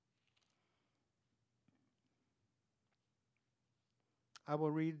I will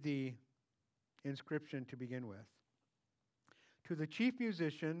read the inscription to begin with. To the chief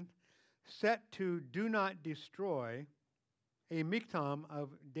musician, set to do not destroy, a miktam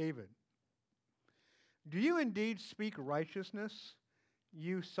of David. Do you indeed speak righteousness,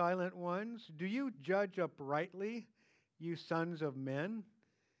 you silent ones? Do you judge uprightly, you sons of men?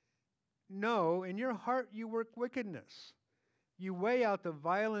 No, in your heart you work wickedness. You weigh out the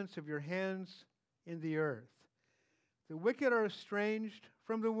violence of your hands in the earth. The wicked are estranged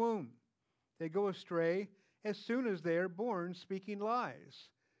from the womb. They go astray as soon as they are born, speaking lies.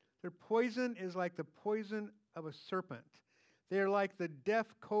 Their poison is like the poison of a serpent. They are like the deaf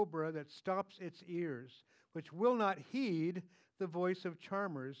cobra that stops its ears, which will not heed the voice of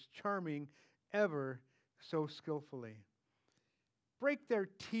charmers, charming ever so skillfully. Break their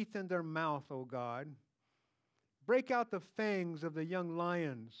teeth in their mouth, O God. Break out the fangs of the young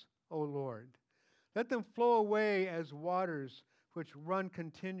lions, O Lord. Let them flow away as waters which run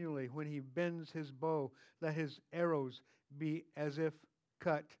continually. When he bends his bow, let his arrows be as if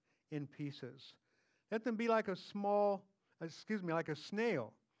cut in pieces. Let them be like a snail,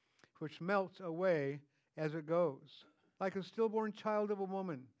 which melts away as it goes, like a stillborn child of a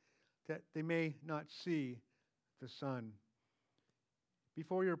woman, that they may not see the sun.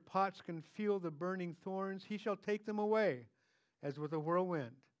 Before your pots can feel the burning thorns, he shall take them away, as with a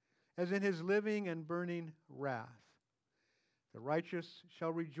whirlwind, as in his living and burning wrath. The righteous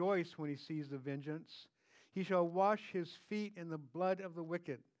shall rejoice when he sees the vengeance. He shall wash his feet in the blood of the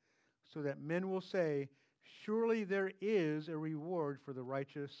wicked, so that men will say, surely there is a reward for the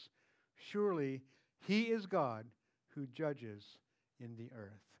righteous. Surely he is God who judges in the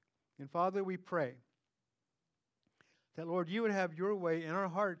earth. And Father, we pray that, Lord, you would have your way in our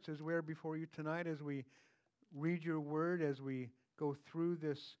hearts as we are before you tonight, as we read your word, as we go through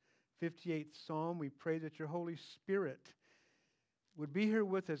this 58th Psalm. We pray that your Holy Spirit would be here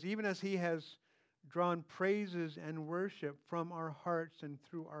with us, even as he has drawn praises and worship from our hearts and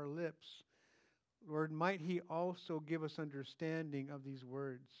through our lips. Lord, might he also give us understanding of these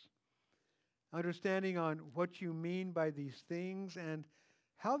words, understanding on what you mean by these things and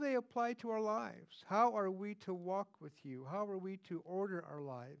how they apply to our lives. How are we to walk with you? How are we to order our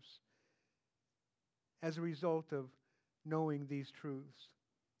lives as a result of knowing these truths?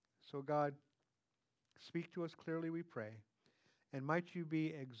 So God, speak to us clearly, we pray. And might you be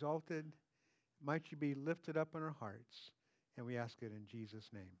exalted, might you be lifted up in our hearts. And we ask it in Jesus'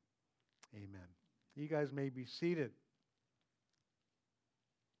 name. Amen. You guys may be seated.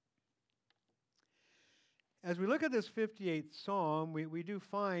 As we look at this 58th Psalm, we do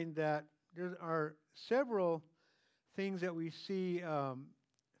find that there are several things that we see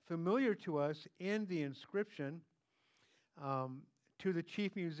familiar to us in the inscription. To the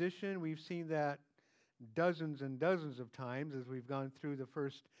chief musician, we've seen that dozens and dozens of times as we've gone through the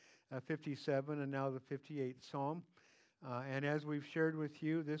first 57 and now the 58th Psalm. And as we've shared with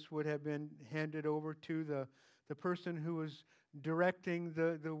you, this would have been handed over to the person who was directing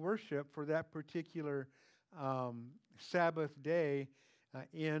the worship for that particular Sabbath day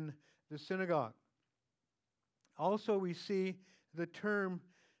in the synagogue. Also, we see the term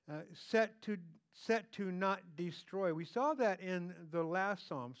set to not destroy. We saw that in the last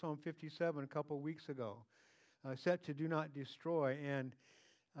Psalm, Psalm 57, a couple of weeks ago. Set to do not destroy. And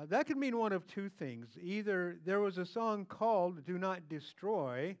that could mean one of two things. Either there was a song called Do Not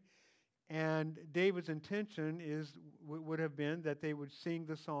Destroy, and David's intention would have been that they would sing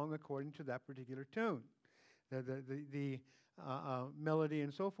the song according to that particular tune, the melody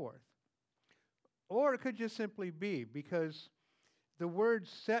and so forth. Or it could just simply be because the words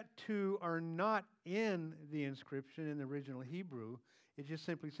set to are not in the inscription in the original Hebrew. It just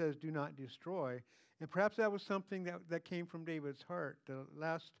simply says, do not destroy. And perhaps that was something that came from David's heart. The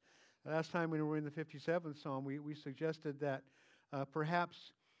last time when we were in the 57th Psalm, we suggested that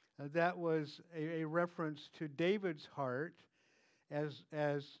perhaps that was a reference to David's heart as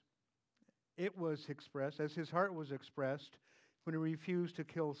it was expressed, as his heart was expressed when he refused to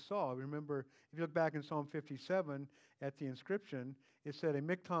kill Saul. Remember, if you look back in Psalm 57 at the inscription, it said a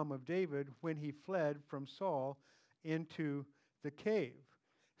miktam of David when he fled from Saul into the cave.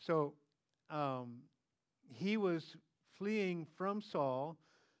 So he was fleeing from Saul.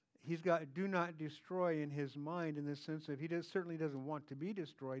 He's got do not destroy in his mind in the sense of certainly doesn't want to be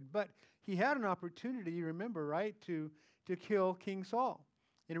destroyed, but he had an opportunity, you remember, right, to kill King Saul,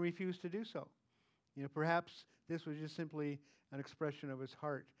 and he refused to do so. Perhaps this was just simply an expression of his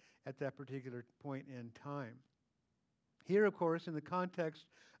heart at that particular point in time. Here, of course, in the context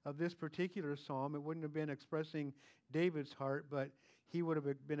of this particular psalm, it wouldn't have been expressing David's heart, but he would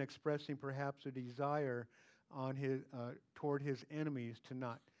have been expressing perhaps a desire on his toward his enemies to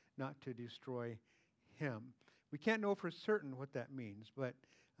not to destroy him. We can't know for certain what that means, but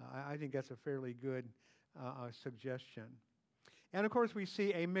I think that's a fairly good suggestion. And of course, we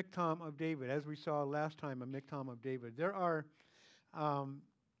see a miktam of David, as we saw last time, a miktam of David. There are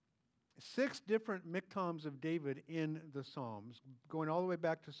 6 different miktams of David in the Psalms, going all the way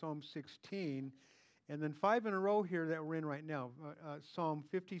back to Psalm 16, and then 5 in a row here that we're in right now, Psalm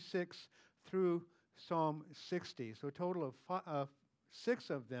 56 through Psalm 60. So a total of 6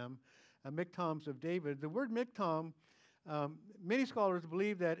 of them, miktams of David. The word miktam, many scholars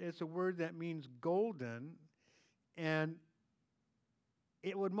believe that it's a word that means golden, and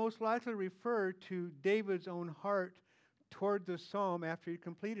it would most likely refer to David's own heart toward the psalm after he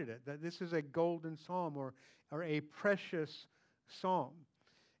completed it, that this is a golden psalm or a precious psalm.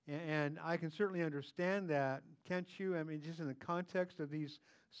 And I can certainly understand that, can't you? I mean, just in the context of these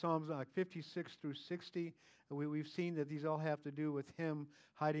psalms like 56 through 60, we've seen that these all have to do with him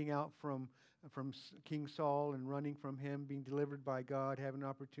hiding out from King Saul and running from him, being delivered by God, having an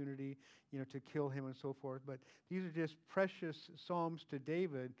opportunity, to kill him and so forth. But these are just precious psalms to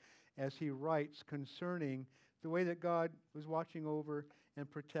David as he writes concerning the way that God was watching over and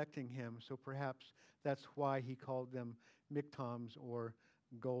protecting him. So perhaps that's why he called them miktams or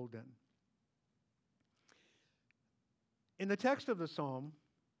golden. In the text of the psalm,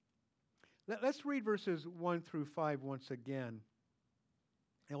 let's read verses 1 through 5 once again.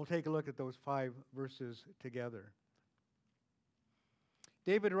 And we'll take a look at those 5 verses together.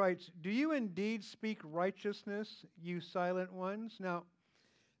 David writes, "Do you indeed speak righteousness, you silent ones?" Now,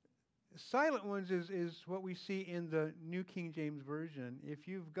 silent ones is what we see in the New King James Version. If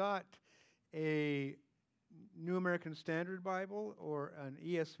you've got a New American Standard Bible or an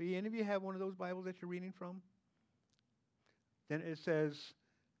ESV, any of you have one of those Bibles that you're reading from? Then it says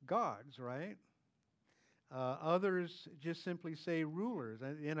gods, right? Others just simply say rulers.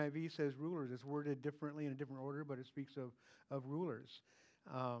 The NIV says rulers. It's worded differently in a different order, but it speaks of rulers.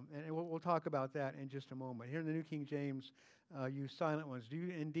 And we'll talk about that in just a moment. Here in the New King James, you silent ones, do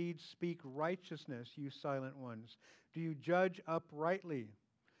you indeed speak righteousness, you silent ones? Do you judge uprightly,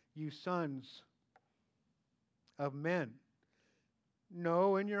 you sons of men?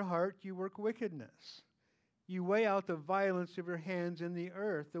 No, in your heart you work wickedness. You weigh out the violence of your hands in the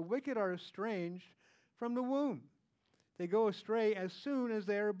earth. The wicked are estranged from the womb. They go astray as soon as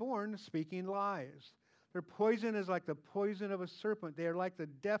they are born, speaking lies. Their poison is like the poison of a serpent. They are like the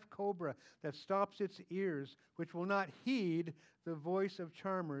deaf cobra that stops its ears, which will not heed the voice of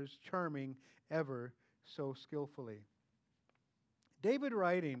charmers, charming ever so skillfully. David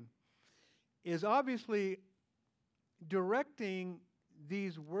writing is obviously directing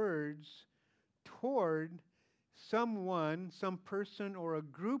these words toward someone, some person, or a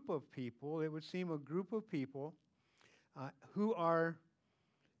group of people. It would seem a group of people who are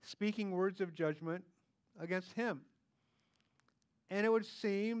speaking words of judgment against him. And it would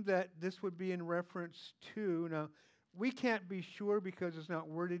seem that this would be in reference to, now, we can't be sure because it's not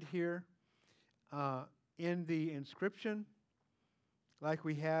worded here in the inscription like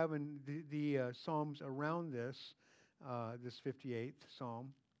we have in the Psalms around this 58th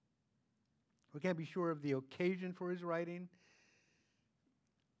Psalm. We can't be sure of the occasion for his writing.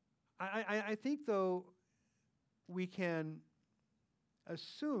 I think, though, we can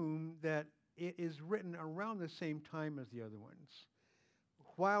assume that it is written around the same time as the other ones,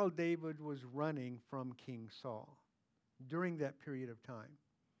 while David was running from King Saul during that period of time.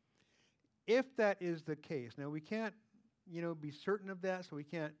 If that is the case, now we can't, be certain of that, so we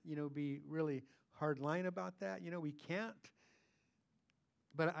can't, be really hardline about that. We can't.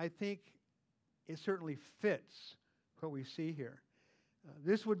 But I think it certainly fits what we see here.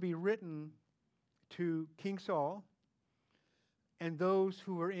 This would be written to King Saul and those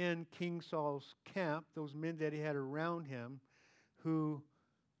who were in King Saul's camp, those men that he had around him, who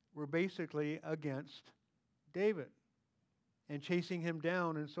were basically against David and chasing him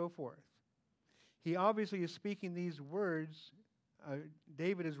down and so forth. He obviously is speaking these words,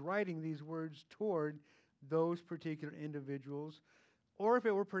 David is writing these words toward those particular individuals, or if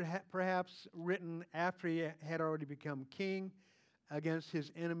it were perhaps written after he had already become king against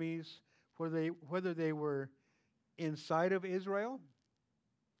his enemies, whether they were inside of Israel.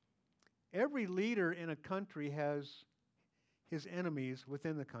 Every leader in a country has his enemies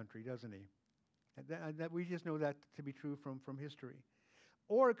within the country, doesn't he? That we just know that to be true from history.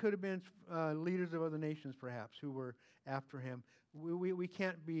 Or it could have been leaders of other nations, perhaps, who were after him. We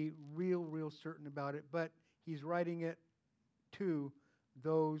can't be real certain about it, but he's writing it to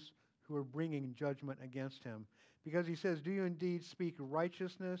those who are bringing judgment against him. Because he says, do you indeed speak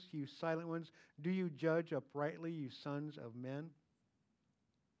righteousness, you silent ones? Do you judge uprightly, you sons of men?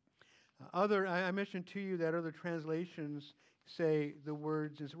 I mentioned to you that other translations say the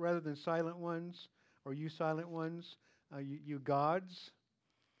words, rather than silent ones, or you silent ones, you gods,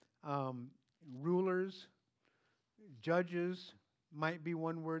 rulers, judges might be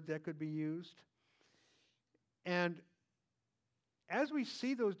one word that could be used. And as we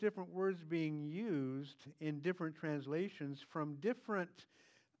see those different words being used in different translations from different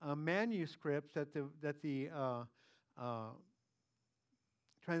manuscripts that the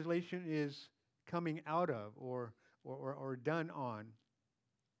translation is coming out of or done on,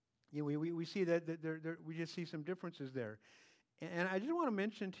 we see that we just see some differences there. And I just want to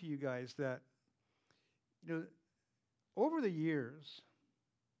mention to you guys that, over the years,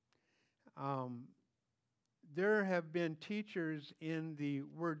 there have been teachers in the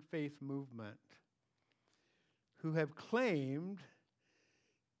Word Faith movement who have claimed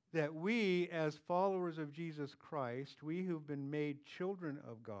that we, as followers of Jesus Christ, we who've been made children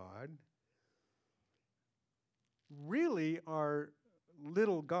of God, really are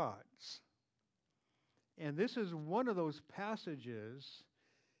little gods. And this is one of those passages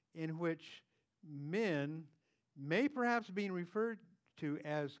in which men may perhaps be referred to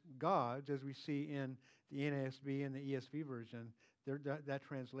as gods, as we see in the NASB and the ESV version, that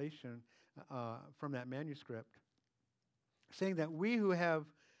translation from that manuscript, saying that we who have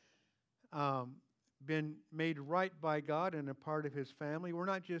been made right by God and a part of His family, we're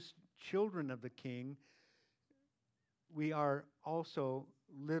not just children of the King, we are also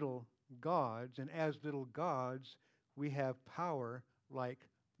little gods, and as little gods, we have power like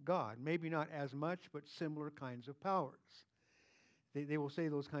God. Maybe not as much, but similar kinds of powers. They will say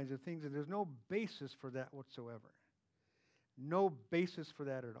those kinds of things, and there's no basis for that whatsoever. No basis for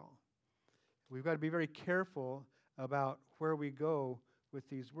that at all. We've got to be very careful about where we go with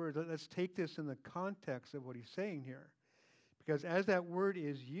these words. Let's take this in the context of what he's saying here. Because as that word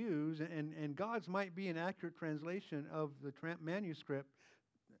is used, and God's might be an accurate translation of the manuscript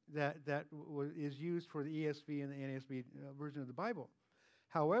that is used for the ESV and the NASB version of the Bible.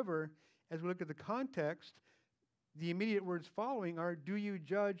 However, as we look at the context, the immediate words following are, do you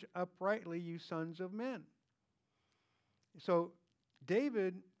judge uprightly, you sons of men? So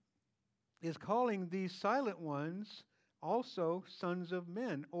David is calling these silent ones also sons of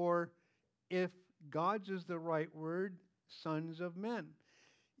men, or if God's is the right word, sons of men.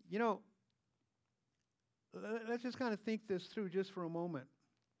 Let's just kind of think this through just for a moment.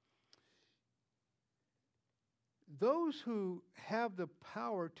 Those who have the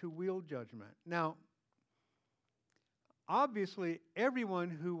power to wield judgment. Now, obviously, everyone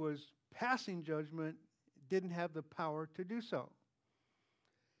who was passing judgment didn't have the power to do so.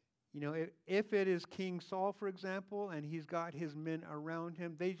 If it is King Saul, for example, and he's got his men around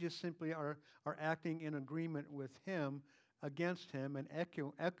him, they just simply are acting in agreement with him, against him, and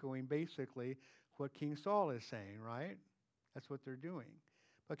echoing basically what King Saul is saying, right? That's what they're doing.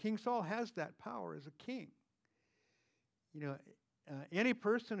 But King Saul has that power as a king. Any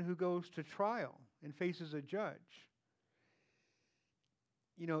person who goes to trial and faces a judge,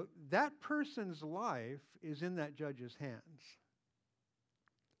 that person's life is in that judge's hands.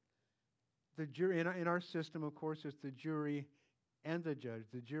 The jury, in our system, of course, it's the jury and the judge.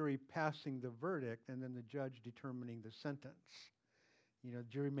 The jury passing the verdict, and then the judge determining the sentence. The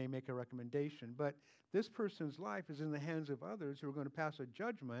jury may make a recommendation, but this person's life is in the hands of others who are going to pass a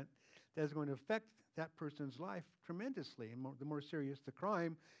judgment that is going to affect that person's life tremendously. And the more serious the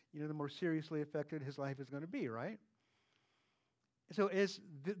crime, the more seriously affected his life is going to be, right? So as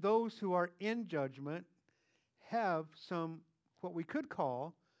those who are in judgment have some, what we could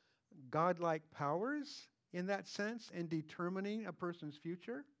call, godlike powers in that sense in determining a person's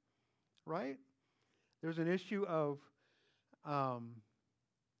future, right? There's an issue of, I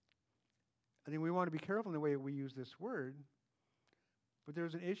think we want to be careful in the way we use this word, but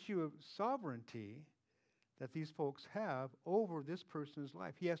there's an issue of sovereignty that these folks have over this person's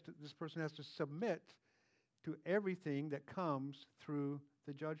life. This person has to submit to everything that comes through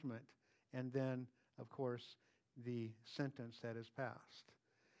the judgment, and then, of course, the sentence that is passed.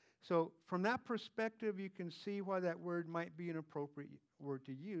 So from that perspective, you can see why that word might be an appropriate word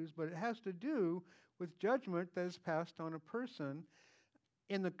to use, but it has to do with judgment that is passed on a person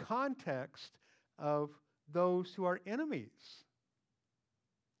in the context of those who are enemies,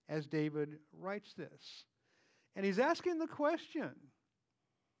 as David writes this. And he's asking the question,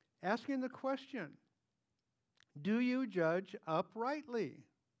 do you judge uprightly,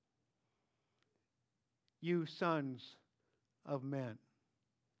 you sons of men?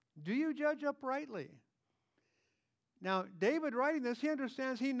 Do you judge uprightly? Now, David writing this, he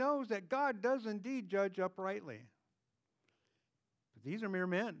understands, he knows that God does indeed judge uprightly. But these are mere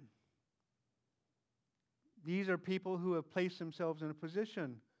men. These are people who have placed themselves in a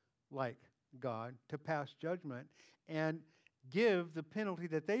position like God to pass judgment and give the penalty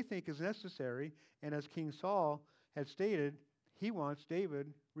that they think is necessary. And as King Saul had stated, he wants David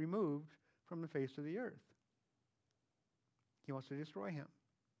removed from the face of the earth. He wants to destroy him,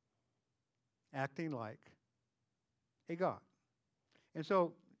 acting like a god. And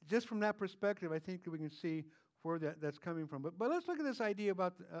so, just from that perspective, I think that we can see where that's coming from. But let's look at this idea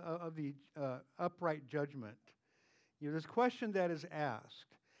about of the upright judgment. This question that is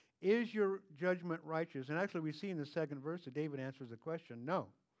asked, is your judgment righteous? And actually, we see in the second verse that David answers the question, no,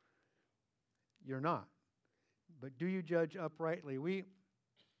 you're not. But do you judge uprightly? We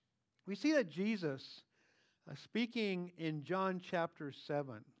see that Jesus, speaking in John chapter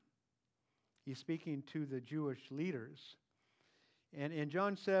 7, he's speaking to the Jewish leaders. And in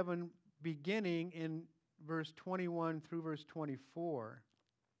John 7, beginning in verse 21 through verse 24,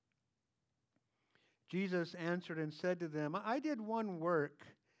 Jesus answered and said to them, I did one work,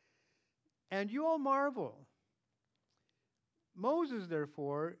 and you all marvel. Moses,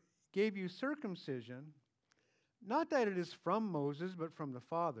 therefore, gave you circumcision, not that it is from Moses, but from the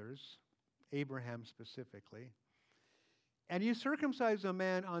fathers, Abraham specifically. And you circumcise a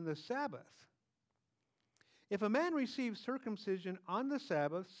man on the Sabbath. If a man receives circumcision on the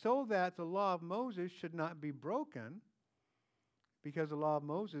Sabbath so that the law of Moses should not be broken, because the law of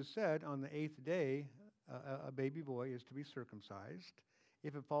Moses said on the eighth day a baby boy is to be circumcised.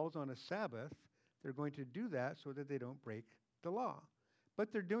 If it falls on a Sabbath, they're going to do that so that they don't break the law. But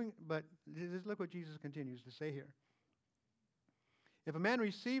look what Jesus continues to say here. If a man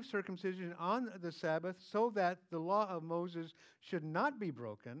receives circumcision on the Sabbath so that the law of Moses should not be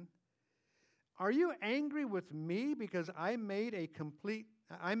broken, are you angry with me because I made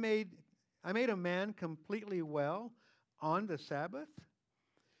a man completely well on the Sabbath?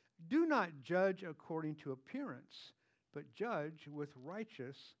 Do not judge according to appearance, but judge with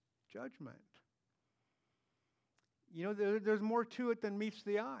righteous judgment. There's more to it than meets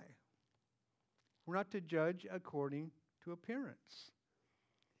the eye. We're not to judge according to appearance.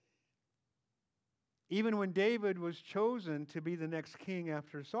 Even when David was chosen to be the next king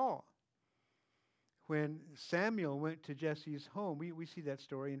after Saul, when Samuel went to Jesse's home, we see that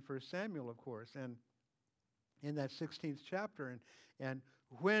story in 1 Samuel, of course, and in that 16th chapter. And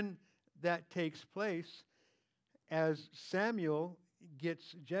when that takes place, as Samuel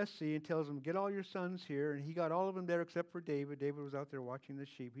gets Jesse and tells him, get all your sons here, and he got all of them there except for David. David was out there watching the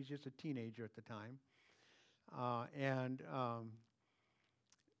sheep. He's just a teenager at the time.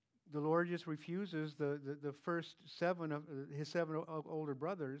 The Lord just refuses the first seven of his seven older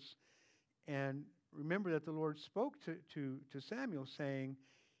brothers. And remember that the Lord spoke to Samuel saying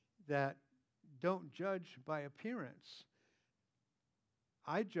that don't judge by appearance.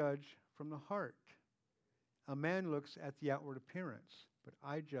 I judge from the heart. A man looks at the outward appearance, but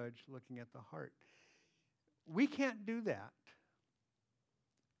I judge looking at the heart. We can't do that.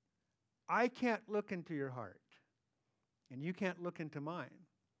 I can't look into your heart, and you can't look into mine.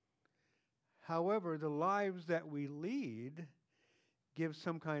 However, the lives that we lead give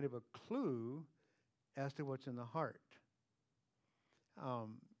some kind of a clue as to what's in the heart.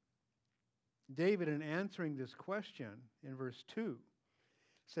 David, in answering this question in verse 2,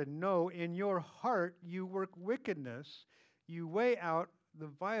 said, no, in your heart you work wickedness. You weigh out the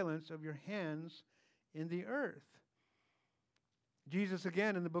violence of your hands in the earth. Jesus,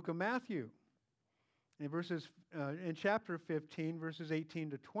 again, in the book of Matthew, in chapter 15, verses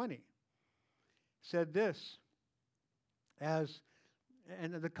 18 to 20, said this,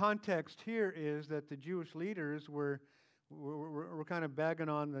 and the context here is that the Jewish leaders were kind of bagging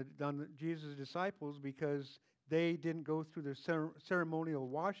on Jesus' disciples because they didn't go through the ceremonial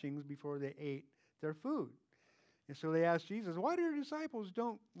washings before they ate their food. And so they asked Jesus, why do your disciples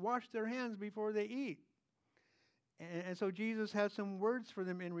don't wash their hands before they eat? And so Jesus had some words for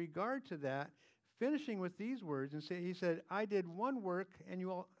them in regard to that, finishing with these words. And he said, I did one work, and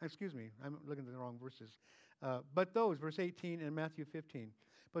you all, excuse me, I'm looking at the wrong verses. But those, verse 18 and Matthew 15,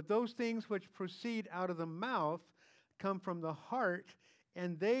 but those things which proceed out of the mouth come from the heart,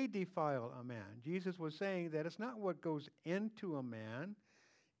 and they defile a man. Jesus was saying that it's not what goes into a man.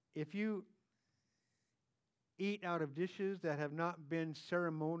 If you eat out of dishes that have not been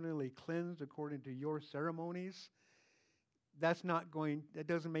ceremonially cleansed according to your ceremonies, that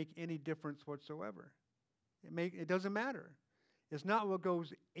doesn't make any difference whatsoever. It doesn't matter. It's not what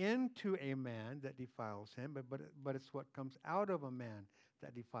goes into a man that defiles him, but it's what comes out of a man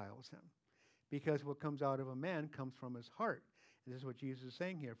that defiles him. because what comes out of a man comes from his heart. This is what Jesus is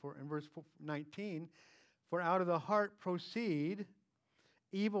saying here. For in verse 19, for out of the heart proceed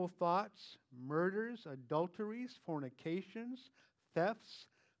evil thoughts, murders, adulteries, fornications, thefts,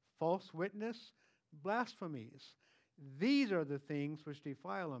 false witness, blasphemies. These are the things which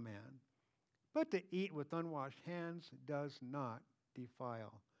defile a man. But to eat with unwashed hands does not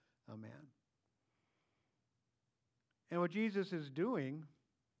defile a man. And what Jesus is doing,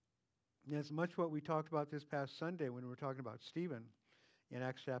 and it's much what we talked about this past Sunday when we were talking about Stephen in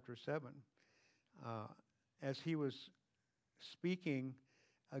Acts chapter 7, as he was speaking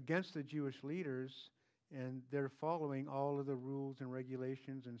against the Jewish leaders, and they're following all of the rules and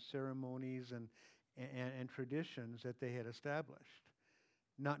regulations and ceremonies and traditions that they had established,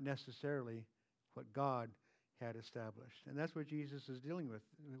 not necessarily what God had established. And that's what Jesus is dealing with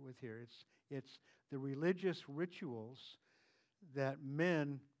here. It's the religious rituals that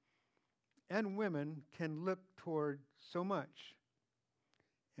men and women can look toward so much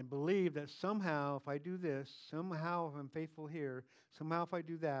and believe that somehow if I do this, somehow if I'm faithful here, somehow if I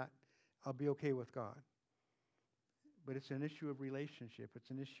do that, I'll be okay with God. But it's an issue of relationship. It's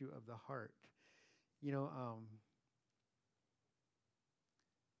an issue of the heart. You know,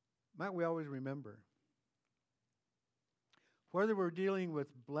 might we always remember, whether we're dealing with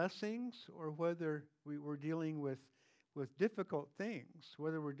blessings or whether we're dealing with difficult things,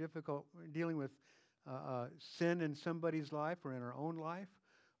 whether we're dealing with sin in somebody's life or in our own life,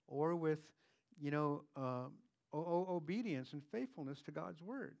 or with, obedience and faithfulness to God's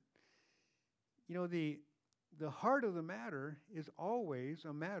word. You know, the heart of the matter is always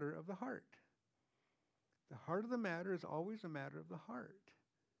a matter of the heart. The heart of the matter is always a matter of the heart.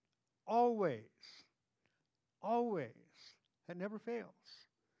 Always. Always. That never fails.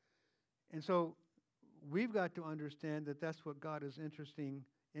 And so we've got to understand that that's what God is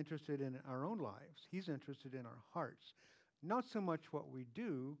interested in our own lives. He's interested in our hearts. Not so much what we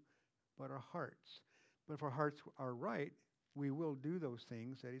do, but our hearts. But if our hearts are right, we will do those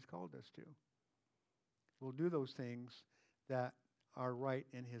things that He's called us to. We'll do those things that are right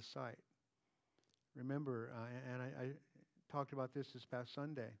in His sight. Remember, and I talked about this past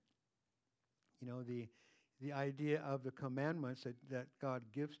Sunday, the idea of the commandments that God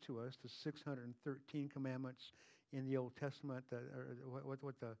gives to us, the 613 commandments in the Old Testament that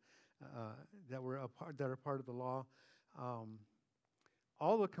are part of the law.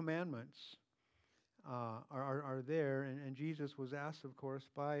 All the commandments are there, and Jesus was asked, of course,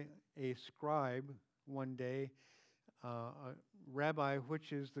 by a scribe one day, Rabbi,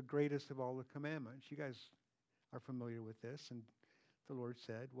 which is the greatest of all the commandments? You guys are familiar with this, and the Lord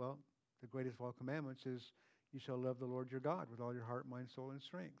said, well, the greatest of all commandments is you shall love the Lord your God with all your heart, mind, soul, and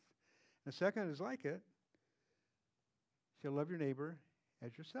strength. And the second is like it, you shall love your neighbor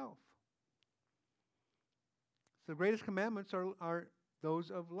as yourself. So the greatest commandments are those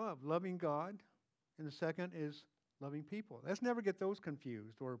of love, loving God, and the second is loving people. Let's never get those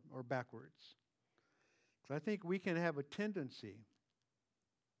confused or backwards. Because I think we can have a tendency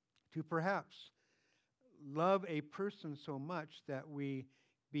to perhaps love a person so much that we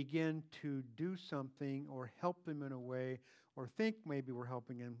begin to do something or help them in a way or think maybe we're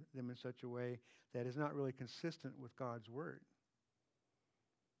helping them in such a way that is not really consistent with God's word.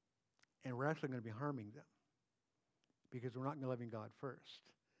 And we're actually going to be harming them because we're not loving God first.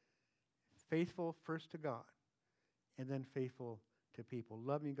 Faithful first to God and then faithful to people.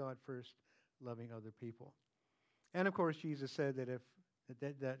 Loving God first, loving other people. And of course, Jesus said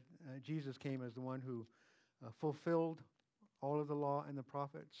that Jesus came as the one who fulfilled all of the law and the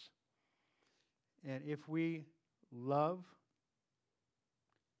prophets. And if we love,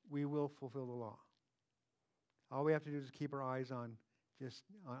 we will fulfill the law. All we have to do is keep our eyes on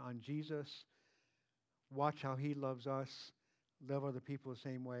Jesus, watch how He loves us, love other people the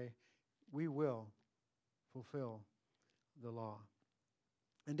same way. We will fulfill the law.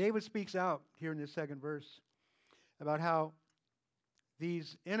 And David speaks out here in this second verse about how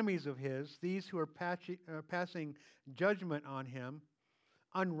these enemies of his, these who are passing judgment on him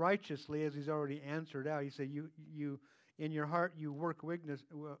unrighteously, as he's already answered out. He said, you in your heart you work wickedness,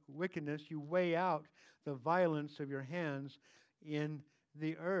 you weigh out the violence of your hands in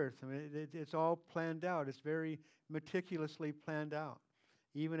the earth. I mean, it's all planned out. It's very meticulously planned out.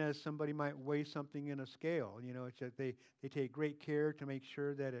 Even as somebody might weigh something in a scale, it's that they take great care to make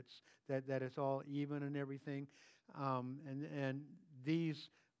sure that it's all even and everything. And these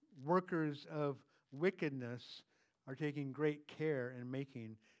workers of wickedness are taking great care in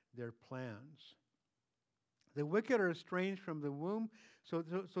making their plans. The wicked are estranged from the womb. So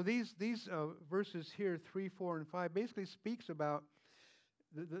these verses here, 3, 4, and 5, basically speaks about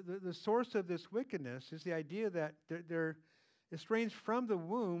the source of this wickedness is the idea that they're estranged from the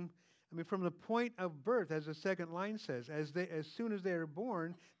womb. I mean, from the point of birth, as the second line says, as soon as they are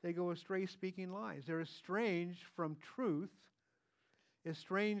born, they go astray speaking lies. They're estranged from truth,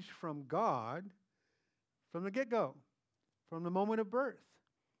 estranged from God from the get-go, from the moment of birth.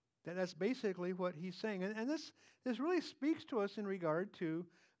 That's basically what he's saying. And this really speaks to us in regard to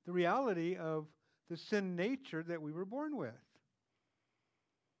the reality of the sin nature that we were born with.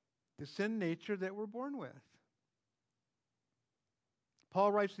 The sin nature that we're born with.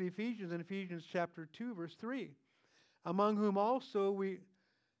 Paul writes to the Ephesians in Ephesians chapter 2, verse 3, among whom also we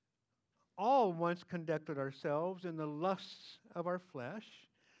all once conducted ourselves in the lusts of our flesh,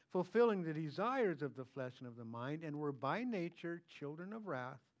 fulfilling the desires of the flesh and of the mind, and were by nature children of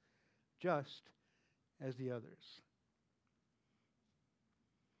wrath, just as the others.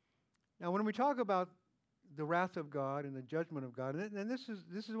 Now, when we talk about the wrath of God and the judgment of God, and this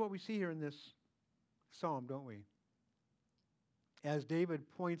is what we see here in this psalm, don't we? As David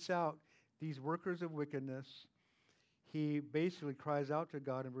points out these workers of wickedness, he basically cries out to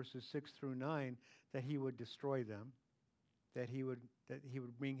God in verses 6 through 9 that he would destroy them, that he would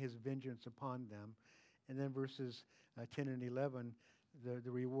bring his vengeance upon them. And then verses 10 and 11,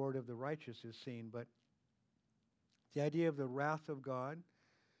 the reward of the righteous is seen. But the idea of the wrath of God,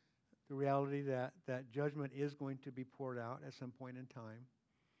 the reality that judgment is going to be poured out at some point in time.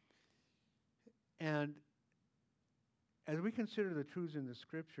 And as we consider the truths in the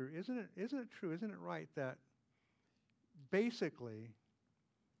Scripture, isn't it true, isn't it right that basically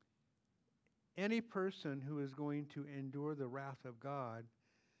any person who is going to endure the wrath of God,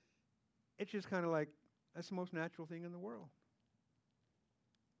 it's just kind of like, that's the most natural thing in the world.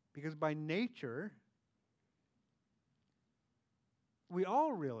 Because by nature, we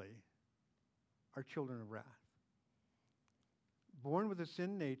all really are children of wrath. Born with a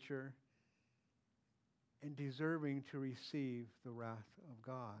sin nature and deserving to receive the wrath of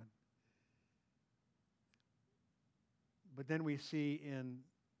God. But then we see in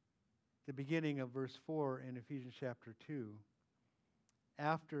the beginning of verse 4 in Ephesians chapter 2,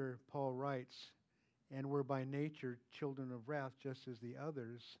 after Paul writes, and we're by nature children of wrath just as the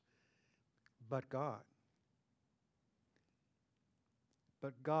others, but God.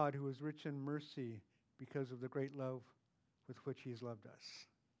 But God, who is rich in mercy because of the great love with which he's loved us.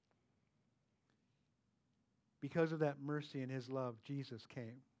 Because of that mercy and his love, Jesus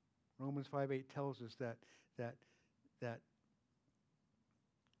came. Romans 5:8 tells us that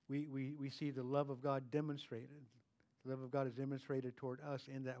we see the love of God demonstrated. The love of God is demonstrated toward us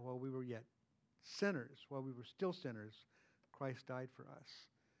in that while we were yet sinners, while we were still sinners, Christ died for us.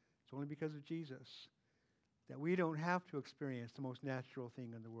 It's only because of Jesus that we don't have to experience the most natural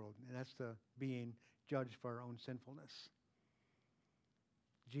thing in the world, and that's the being judged for our own sinfulness.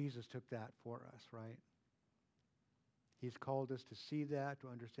 Jesus took that for us, right? He's called us to see that, to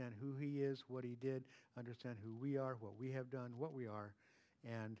understand who he is, what he did, understand who we are, what we have done, what we are,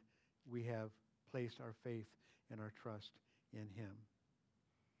 and we have placed our faith and our trust in him.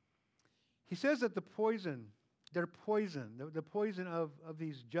 He says that the poison of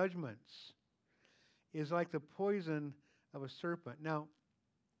these judgments is like the poison of a serpent. Now,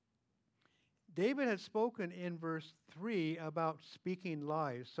 David had spoken in verse 3 about speaking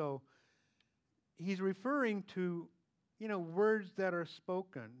lies. So he's referring to, words that are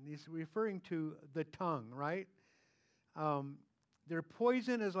spoken. He's referring to the tongue, right? Their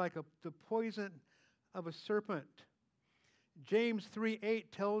poison is like the poison of a serpent. James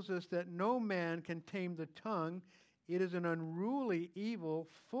 3:8 tells us that no man can tame the tongue. It is an unruly evil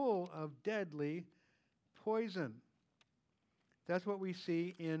full of deadly poison. That's what we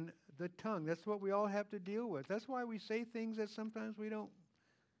see in the tongue. That's what we all have to deal with. That's why we say things that sometimes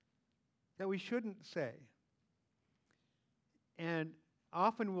that we shouldn't say. And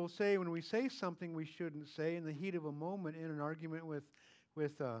often we'll say, when we say something we shouldn't say in the heat of a moment in an argument with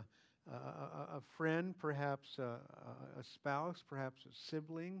a friend, perhaps a spouse, perhaps a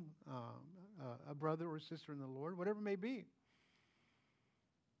sibling, a brother or sister in the Lord, whatever it may be.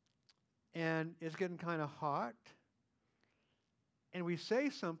 And it's getting kind of hot. And we say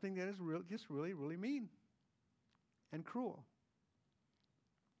something that is just really, really mean and cruel.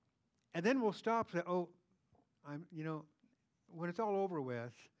 And then we'll stop and say, when it's all over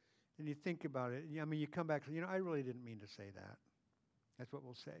with, and you think about it, you come back and say, I really didn't mean to say that. That's what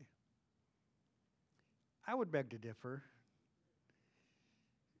we'll say. I would beg to differ.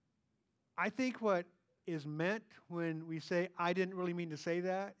 I think what is meant when we say, I didn't really mean to say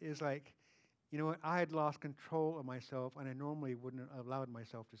that, is like, I had lost control of myself, and I normally wouldn't have allowed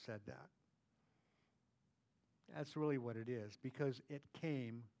myself to say that. That's really what it is, because it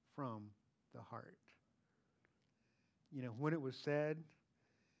came from the heart. When it was said,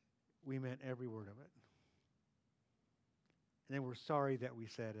 we meant every word of it. And then we're sorry that we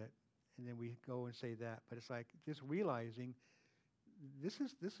said it, and then we go and say that. But it's like just realizing this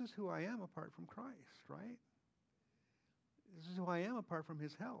is who I am apart from Christ, right? This is who I am apart from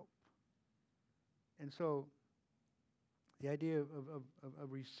his help. And so the idea of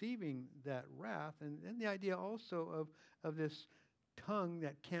receiving that wrath, and the idea also of this tongue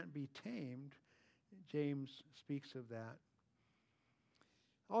that can't be tamed, James speaks of that.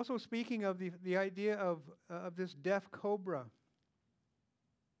 Also speaking of the idea of this deaf cobra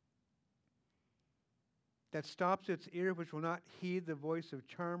that stops its ear, which will not heed the voice of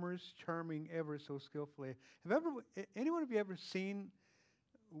charmers, charming ever so skillfully. Anyone of you ever seen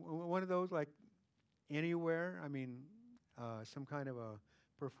one of those, like, anywhere? I mean, some kind of a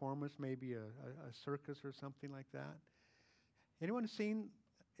performance, maybe a circus or something like that. Anyone seen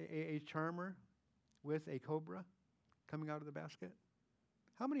a charmer with a cobra coming out of the basket?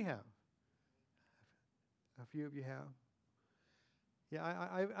 How many have? A few of you have. Yeah,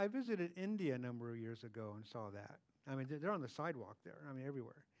 I visited India a number of years ago and saw that. I mean, they're on the sidewalk there. I mean,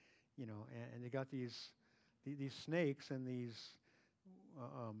 everywhere, and they got these snakes and these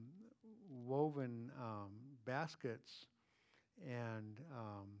woven baskets, and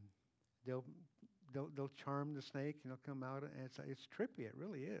they'll charm the snake, come out, and it's trippy. It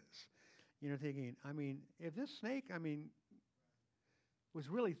really is. Thinking, I mean, if this snake, was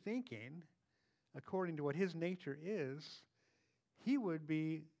really thinking according to what his nature is, he would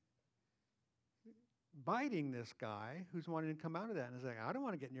be biting this guy who's wanting to come out of that. And it's like, I don't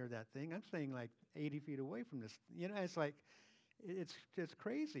want to get near that thing. I'm staying like 80 feet away from this. It's like, it's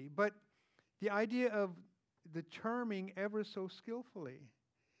crazy. But the idea of the charming ever so skillfully,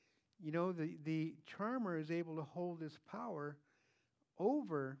 the charmer is able to hold his power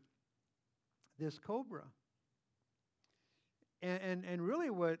over this cobra. And really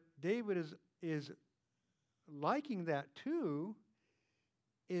what David is liking that too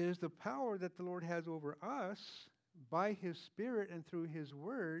is the power that the Lord has over us by his Spirit and through his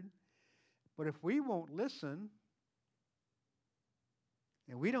word. But if we won't listen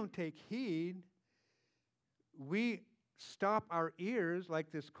and we don't take heed, we stop our ears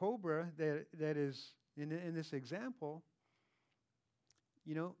like this cobra that is in this example.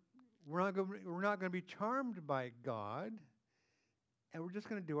 We're not going to be charmed by God, and we're just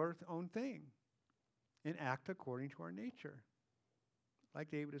going to do our own thing and act according to our nature. Like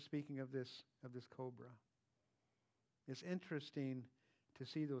David is speaking of this cobra. It's interesting to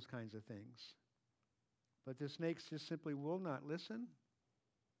see those kinds of things. But the snakes just simply will not listen,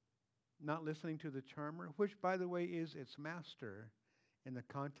 not listening to the charmer, which, by the way, is its master in the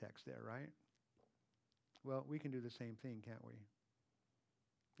context there, right? Well, we can do the same thing, can't we?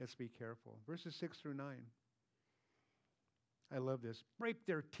 Let's be careful. Verses 6 through 9. I love this. Break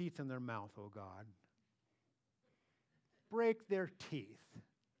their teeth in their mouth, O God. Break their teeth.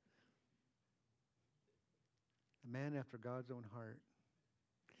 A man after God's own heart.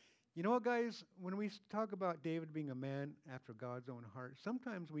 You know what, guys? When we talk about David being a man after God's own heart,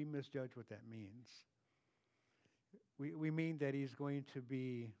 sometimes we misjudge what that means. We mean that he's going to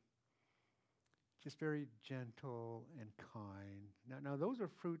be just very gentle and kind. Now those are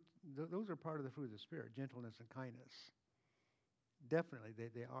fruit. Those are part of the fruit of the Spirit: gentleness and kindness. Definitely,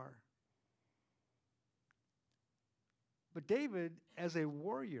 they are. But David, as a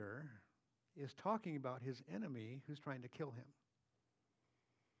warrior, is talking about his enemy who's trying to kill him.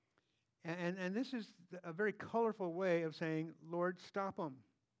 And this is a very colorful way of saying, Lord, stop them.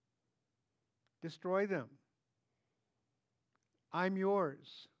 Destroy them. I'm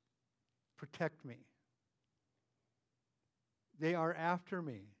yours. Protect me. They are after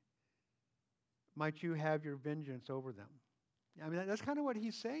me. Might you have your vengeance over them? I mean, that's kind of what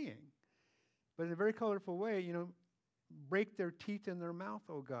he's saying. But in a very colorful way, break their teeth in their mouth,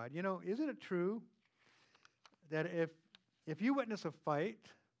 oh God. Isn't it true that if you witness a fight,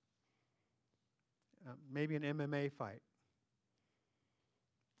 maybe an MMA fight,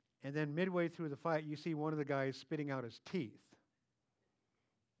 and then midway through the fight you see one of the guys spitting out his teeth,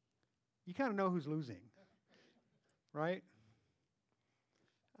 you kind of know who's losing, right?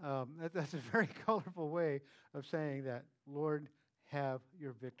 That's a very colorful way of saying that, Lord, have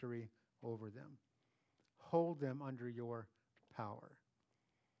your victory over them. Hold them under your power.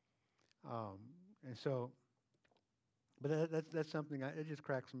 But that's something, it just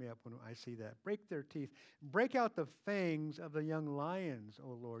cracks me up when I see that. Break their teeth. Break out the fangs of the young lions,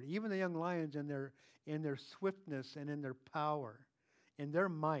 O Lord. Even the young lions in their swiftness and in their power, in their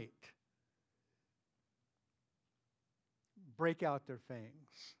might. break out their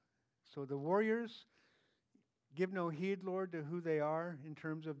fangs. So the warriors give no heed, Lord, to who they are in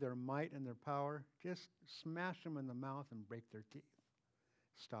terms of their might and their power. Just smash them in the mouth and break their teeth.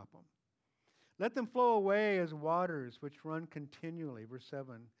 Stop them. Let them flow away as waters which run continually. Verse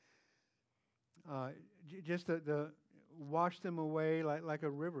 7. Just the wash them away like a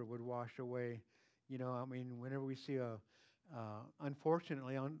river would wash away. Whenever we see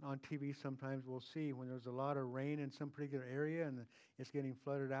unfortunately on TV sometimes we'll see when there's a lot of rain in some particular area and it's getting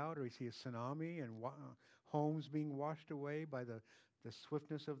flooded out, or we see a tsunami and homes being washed away by the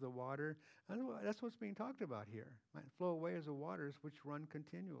swiftness of the water. And that's what's being talked about here. Might flow away as the waters which run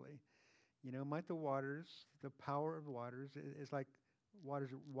continually. Might the waters, the power of the waters is like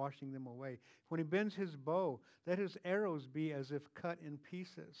waters washing them away. When he bends his bow, let his arrows be as if cut in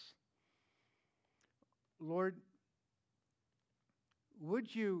pieces. Lord,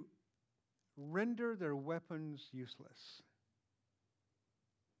 would you render their weapons useless?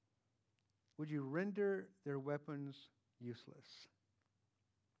 Would you render their weapons useless?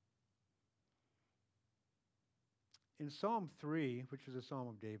 In Psalm 3, which is a Psalm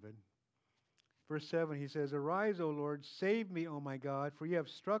of David, verse 7, he says, "Arise, O Lord, save me, O my God, for you have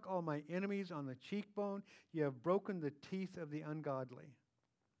struck all my enemies on the cheekbone. You have broken the teeth of the ungodly."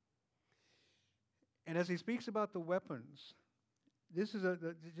 And as he speaks about the weapons, this is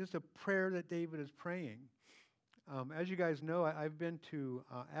just a prayer that David is praying. As you guys know, I've been to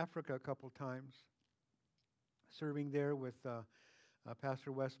Africa a couple times, serving there with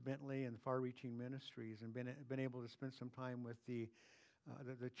Pastor Wes Bentley and Far Reaching Ministries, and been able to spend some time with the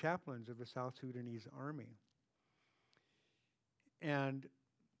chaplains of the South Sudanese Army. And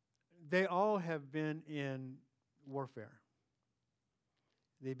they all have been in warfare.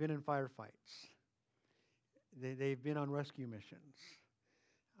 They've been in firefights. They've been on rescue missions.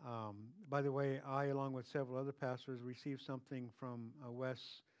 By the way, I, along with several other pastors, received something from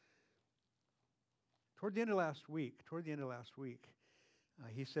Wes toward the end of last week.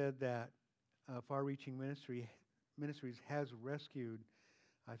 He said that Far Reaching Ministries has rescued,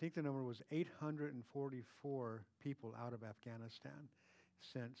 I think the number was 844 people out of Afghanistan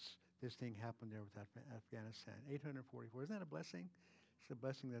since this thing happened there with Afghanistan. 844. Isn't that a blessing? It's a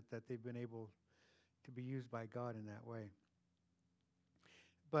blessing that they've been able to be used by God in that way.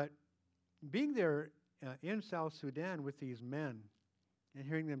 But being there in South Sudan with these men and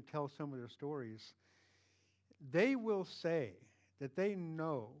hearing them tell some of their stories, they will say that they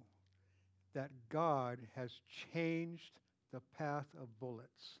know that God has changed the path of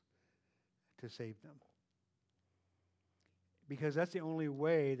bullets to save them. Because that's the only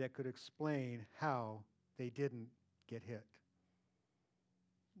way that could explain how they didn't get hit.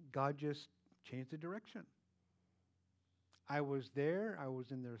 God just changed the direction. I was there. I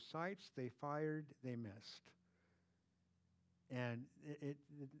was in their sights. They fired. They missed. And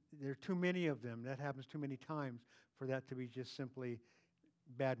there are too many of them. That happens too many times for that to be just simply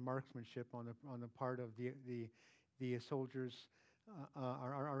bad marksmanship on the part of the soldiers,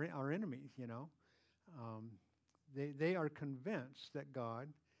 our enemies. They are convinced that God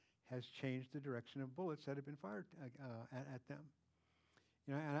has changed the direction of bullets that have been fired at them.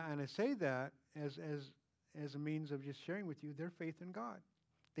 And I say that as a means of just sharing with you their faith in God.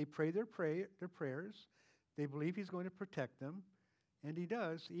 They pray their prayers. They believe He's going to protect them, and He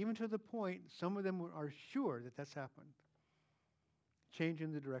does, even to the point some of them are sure that that's happened,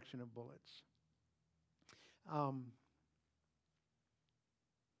 changing the direction of bullets. And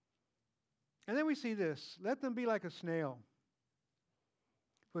then we see this: let them be like a snail,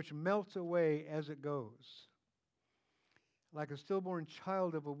 which melts away as it goes, like a stillborn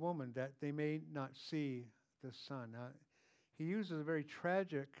child of a woman, that they may not see the sun. Now, he uses a very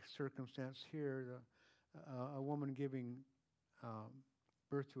tragic circumstance here, a woman giving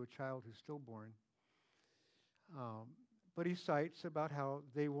birth to a child who's stillborn. But he cites about how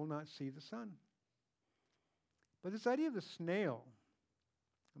they will not see the sun. But this idea of the snail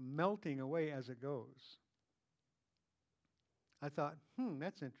melting away as it goes, I thought,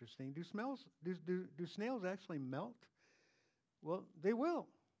 that's interesting. Do snails actually melt? Well, they will.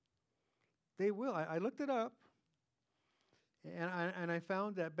 They will. I looked it up, and I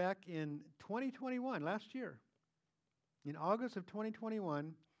found that back in 2021, last year, in August of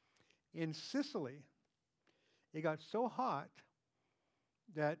 2021, in Sicily, it got so hot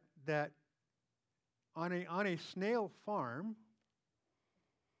that on a snail farm,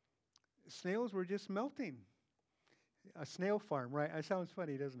 snails were just melting. A snail farm, right? It sounds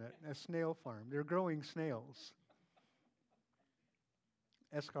funny, doesn't it? A snail farm. They're growing snails.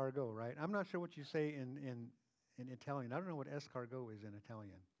 Escargot, right? I'm not sure what you say in Italian. I don't know what escargot is in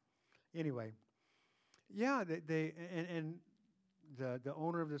Italian. Anyway, Yeah, and the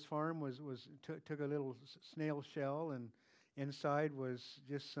owner of this farm took a little snail shell, and inside was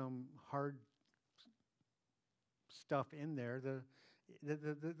just some hard stuff in there.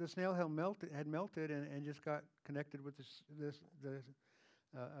 The snail had melted and just got connected with the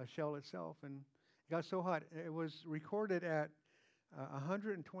shell itself, and it got so hot. It was recorded at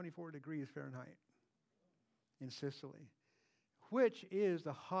 124 degrees Fahrenheit in Sicily, which is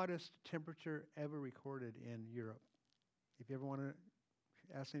the hottest temperature ever recorded in Europe. If you ever want to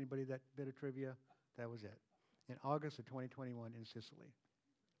ask anybody that bit of trivia, that was it. In August of 2021 in Sicily.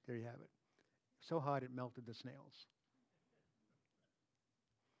 There you have it. So hot it melted the snails.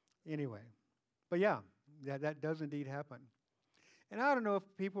 Anyway, but yeah, that does indeed happen. And I don't know if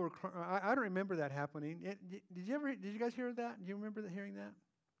people were. I don't remember that happening. Did you guys hear that? Do you remember hearing that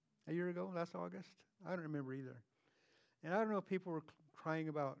a year ago, last August? I don't remember either. And I don't know if people were crying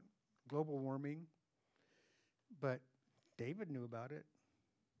about global warming, but David knew about it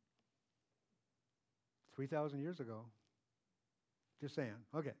 3,000 years ago. Just saying.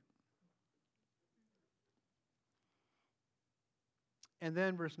 Okay. And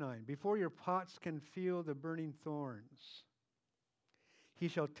then verse 9, before your pots can feel the burning thorns, he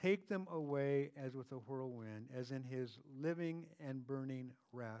shall take them away as with a whirlwind, as in his living and burning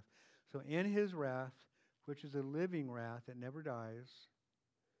wrath. So in his wrath, which is a living wrath that never dies,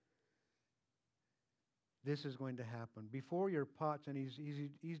 this is going to happen. Before your pots, and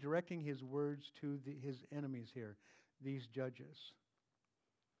he's directing his words to his enemies here, these judges.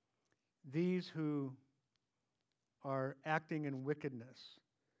 These who are acting in wickedness.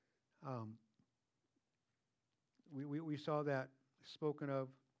 We saw that spoken of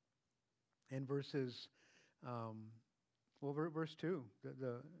in verses, verse 2,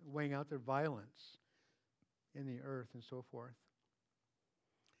 the weighing out their violence in the earth and so forth.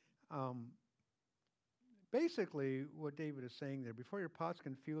 Basically, what David is saying there, before your pots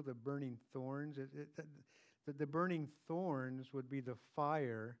can feel the burning thorns, the burning thorns would be the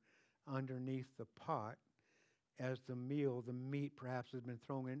fire underneath the pot as the meat perhaps has been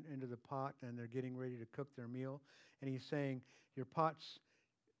thrown into the pot and they're getting ready to cook their meal. And he's saying,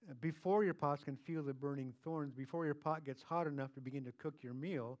 before your pots can feel the burning thorns, before your pot gets hot enough to begin to cook your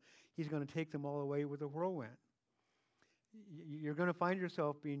meal, he's going to take them all away with a whirlwind. You're going to find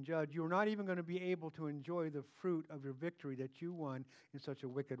yourself being judged. You're not even going to be able to enjoy the fruit of your victory that you won in such a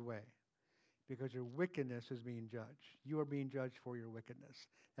wicked way, because your wickedness is being judged. You are being judged for your wickedness.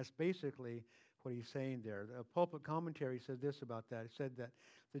 That's basically what he's saying there. The pulpit commentary said this about that. It said that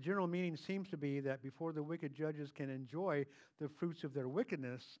the general meaning seems to be that before the wicked judges can enjoy the fruits of their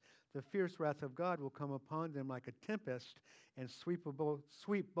wickedness, the fierce wrath of God will come upon them like a tempest and sweep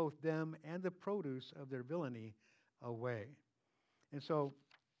both them and the produce of their villainy away. And so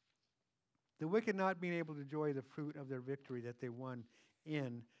the wicked not being able to enjoy the fruit of their victory that they won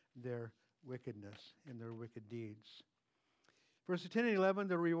in their wickedness, in their wicked deeds. Verses 10 and 11,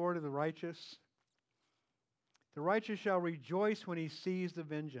 the reward of the righteous. The righteous shall rejoice when he sees the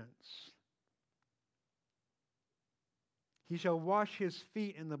vengeance. He shall wash his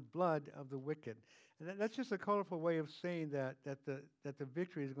feet in the blood of the wicked. And that's just a colorful way of saying that the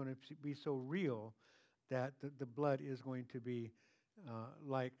victory is going to be so real that the blood is going to be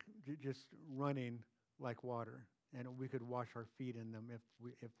like just running like water. And we could wash our feet in them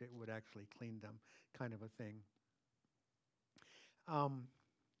if it would actually clean them, kind of a thing.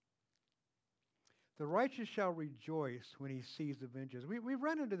 The righteous shall rejoice when he sees the vengeance. We've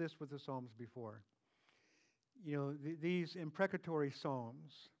run into this with the Psalms before. You know, these imprecatory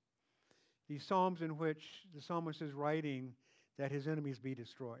Psalms, these Psalms in which the psalmist is writing that his enemies be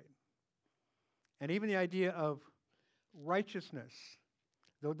destroyed. And even the idea of righteousness,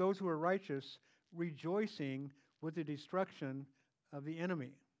 though those who are righteous rejoicing with the destruction of the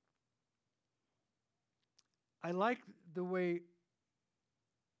enemy. I like the way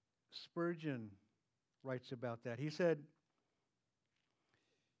Spurgeon writes about that. He said,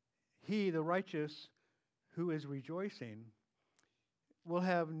 he, the righteous, who is rejoicing, will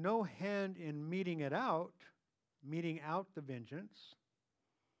have no hand in meting out the vengeance.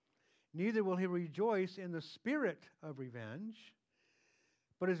 Neither will he rejoice in the spirit of revenge,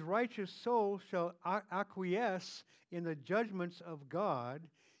 but his righteous soul shall acquiesce in the judgments of God,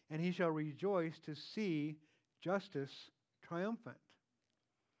 and he shall rejoice to see justice triumphant.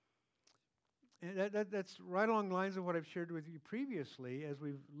 And that's right along the lines of what I've shared with you previously as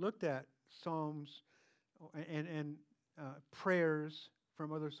we've looked at Psalms and prayers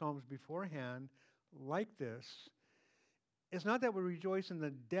from other Psalms beforehand like this. It's not that we rejoice in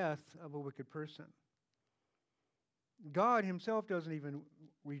the death of a wicked person. God himself doesn't even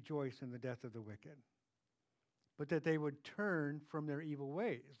rejoice in the death of the wicked. but that they would turn from their evil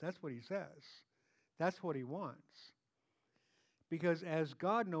ways. That's what he says. That's what he wants. Because as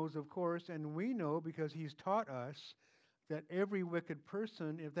God knows, of course, and we know because he's taught us, that every wicked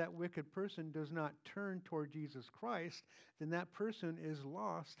person, if that wicked person does not turn toward Jesus Christ, then that person is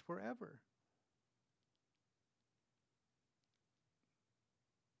lost forever.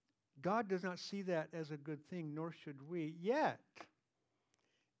 God does not see that as a good thing, nor should we yet.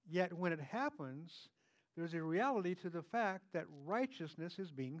 Yet when it happens, there's a reality to the fact that righteousness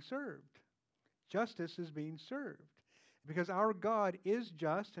is being served. Justice is being served. Because our God is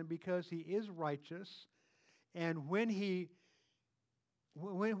just and because he is righteous, and when he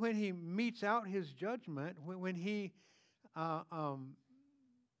metes out his judgment, when he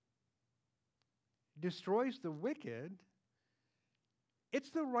destroys the wicked, it's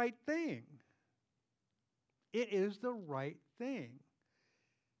the right thing. It is the right thing.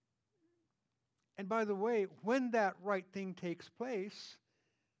 And by the way, when that right thing takes place,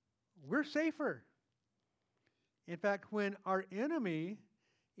 we're safer. In fact, when our enemy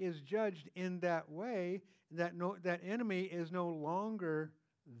is judged in that way, that enemy is no longer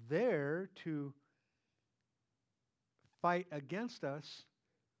there to fight against us,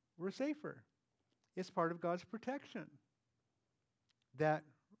 we're safer. It's part of God's protection, that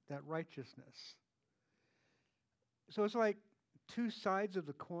righteousness. So it's like two sides of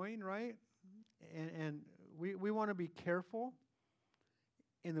the coin, right? And we want to be careful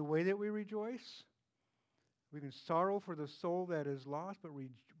in the way that we rejoice. We can sorrow for the soul that is lost,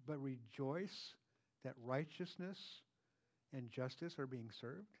 but rejoice that righteousness and justice are being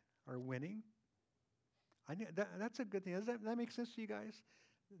served, are winning. That's a good thing. Does that make sense to you guys?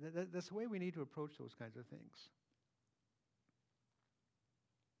 That's the way we need to approach those kinds of things.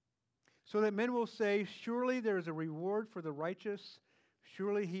 So that men will say, surely there is a reward for the righteous.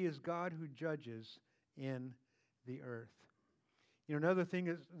 Surely he is God who judges in the earth. You know, another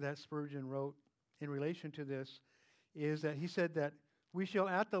thing that Spurgeon wrote in relation to this is that he said that we shall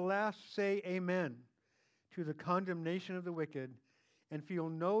at the last say amen to the condemnation of the wicked and feel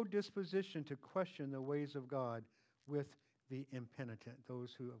no disposition to question the ways of God with the impenitent,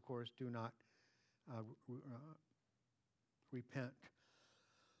 those who, of course, do not repent.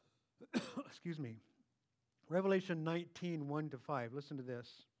 Excuse me. Revelation 19, 1-5. Listen to this.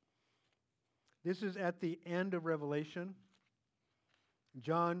 This is at the end of Revelation.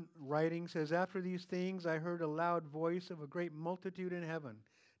 John, writing, says, after these things I heard a loud voice of a great multitude in heaven.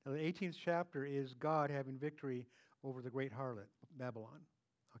 Now, the 18th chapter is God having victory over the great harlot, Babylon.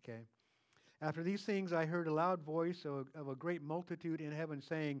 Okay? After these things I heard a loud voice of a great multitude in heaven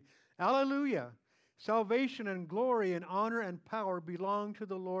saying, Alleluia! Salvation and glory and honor and power belong to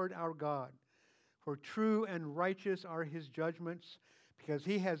the Lord our God. For true and righteous are his judgments, because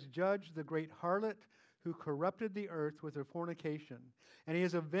he has judged the great harlot who corrupted the earth with her fornication. And he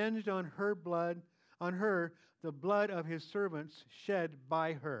has avenged on her the blood of his servants shed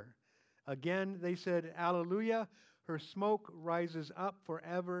by her. Again they said, Alleluia, her smoke rises up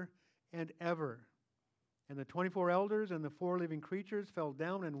forever and ever. And the 24 elders and the 4 living creatures fell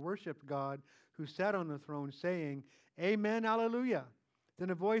down and worshipped God who sat on the throne, saying, Amen, Alleluia. Then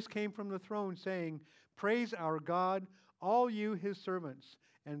a voice came from the throne saying, Praise our God, all you his servants,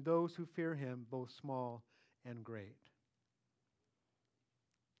 and those who fear him, both small and great.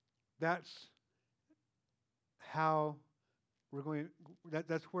 That's how we're going.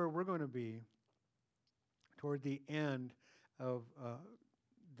 That's where we're going to be toward the end of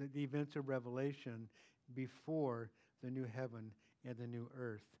the events of Revelation, before the new heaven and the new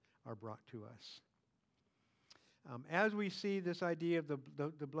earth are brought to us. As we see this idea of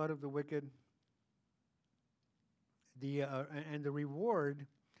the blood of the wicked, and the reward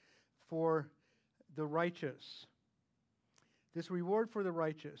for the righteous. This reward for the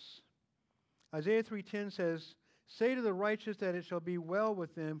righteous. Isaiah 3:10 says, Say to the righteous that it shall be well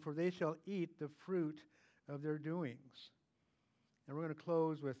with them, for they shall eat the fruit of their doings. And we're going to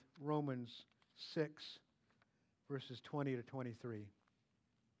close with Romans 6, verses 20-23.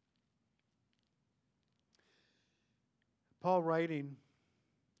 Paul writing,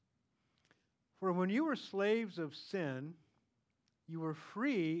 For when you were slaves of sin, you were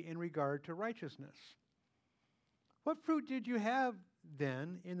free in regard to righteousness. What fruit did you have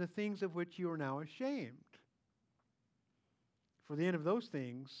then in the things of which you are now ashamed? For the end of those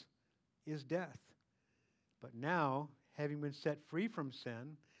things is death. But now, having been set free from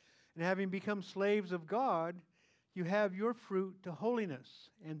sin, and having become slaves of God, you have your fruit to holiness,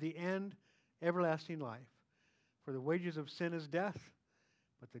 and the end, everlasting life. For the wages of sin is death,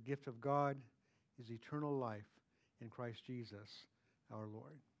 but the gift of God is eternal life in Christ Jesus our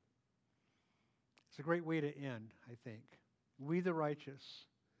Lord. a great way to end, I think. We the righteous.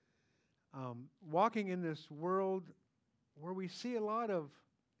 Walking in this world where we see a lot of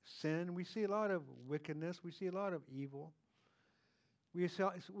sin, we see a lot of wickedness, we see a lot of evil. We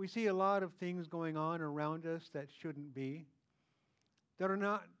see a lot of things going on around us that shouldn't be, that are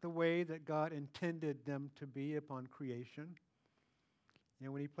not the way that God intended them to be upon creation. You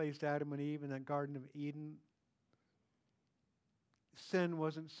know, when He placed Adam and Eve in that Garden of Eden, sin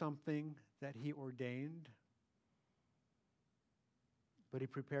wasn't something that He ordained, but He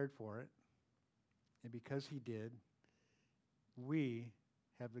prepared for it. And because He did, we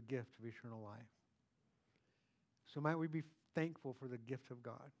have the gift of eternal life. So might we be thankful for the gift of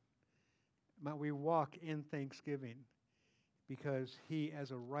God. Might we walk in thanksgiving, because He,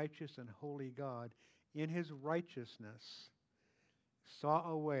 as a righteous and holy God, in His righteousness, saw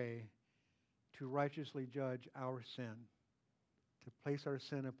a way to righteously judge our sin, to place our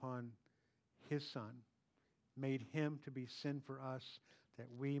sin upon His Son, made Him to be sin for us, that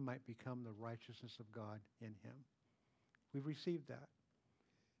we might become the righteousness of God in Him. We've received that.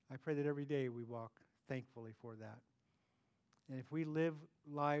 I pray that every day we walk thankfully for that. And if we live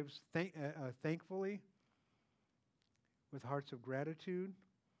lives thankfully, with hearts of gratitude,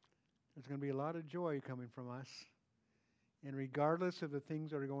 there's going to be a lot of joy coming from us. And regardless of the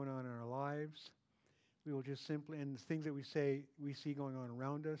things that are going on in our lives, we will just simply, and the things that we see going on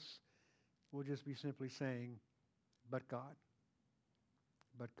around us, we'll just be simply saying, but God.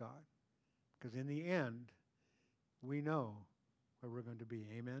 But God. Because in the end, we know where we're going to be.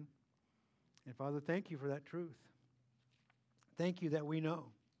 Amen? And Father, thank You for that truth. Thank You that we know.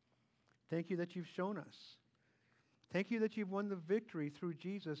 Thank You that You've shown us. Thank You that You've won the victory through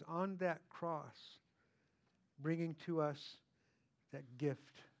Jesus on that cross, bringing to us that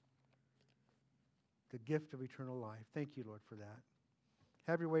gift, the gift of eternal life. Thank You, Lord, for that.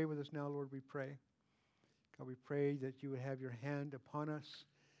 Have Your way with us now, Lord, we pray. God, we pray that You would have Your hand upon us,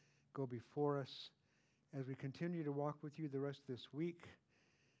 go before us as we continue to walk with You the rest of this week,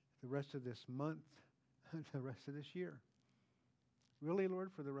 the rest of this month, the rest of this year. Really, Lord,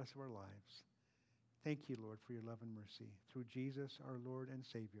 for the rest of our lives. Thank You, Lord, for Your love and mercy. Through Jesus, our Lord and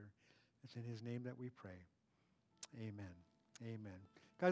Savior. It's in His name that we pray. Amen. Amen.